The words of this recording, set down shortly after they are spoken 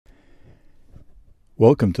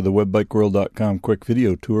Welcome to the webBikeWorld.com quick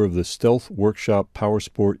video tour of the Stealth Workshop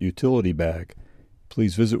Powersport Utility Bag.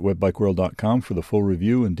 Please visit webBikeWorld.com for the full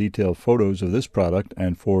review and detailed photos of this product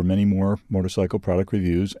and for many more motorcycle product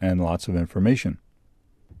reviews and lots of information.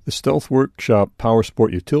 The Stealth Workshop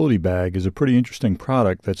Powersport Utility Bag is a pretty interesting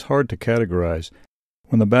product that's hard to categorize.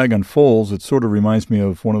 When the bag unfolds, it sort of reminds me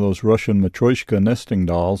of one of those Russian Matryoshka nesting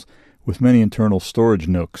dolls with many internal storage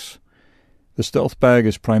nooks. The Stealth bag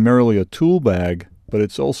is primarily a tool bag, but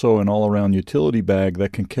it's also an all-around utility bag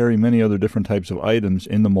that can carry many other different types of items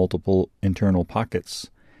in the multiple internal pockets.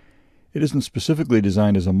 It isn't specifically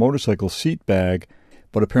designed as a motorcycle seat bag,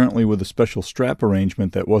 but apparently with a special strap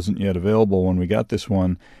arrangement that wasn't yet available when we got this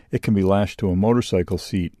one, it can be lashed to a motorcycle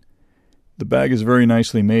seat. The bag is very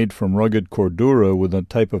nicely made from rugged cordura with a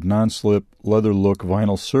type of non-slip, leather-look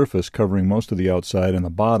vinyl surface covering most of the outside and the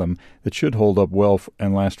bottom that should hold up well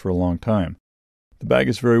and last for a long time. The bag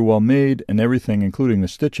is very well made, and everything, including the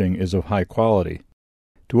stitching, is of high quality.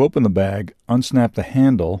 To open the bag, unsnap the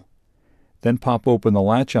handle, then pop open the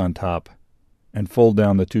latch on top, and fold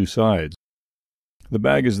down the two sides. The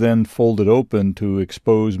bag is then folded open to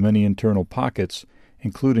expose many internal pockets,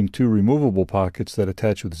 including two removable pockets that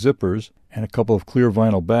attach with zippers, and a couple of clear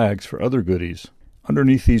vinyl bags for other goodies.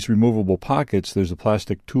 Underneath these removable pockets, there's a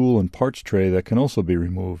plastic tool and parts tray that can also be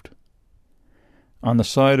removed. On the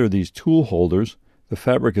side are these tool holders. The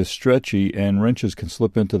fabric is stretchy and wrenches can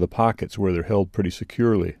slip into the pockets where they're held pretty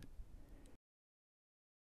securely.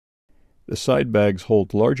 The side bags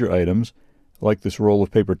hold larger items, like this roll of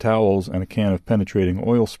paper towels and a can of penetrating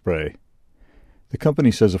oil spray. The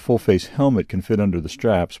company says a full-face helmet can fit under the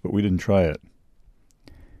straps, but we didn't try it.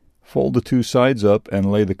 Fold the two sides up and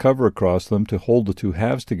lay the cover across them to hold the two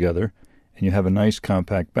halves together, and you have a nice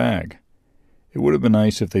compact bag. It would have been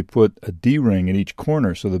nice if they put a D-ring at each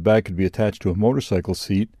corner so the bag could be attached to a motorcycle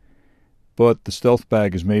seat, but the Stealth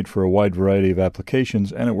bag is made for a wide variety of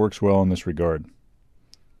applications and it works well in this regard.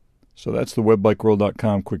 So that's the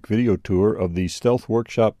webBikeWorld.com quick video tour of the Stealth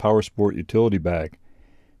Workshop Powersport Utility Bag.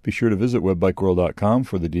 Be sure to visit webBikeWorld.com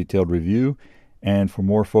for the detailed review and for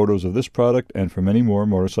more photos of this product and for many more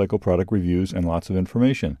motorcycle product reviews and lots of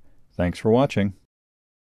information. Thanks for watching.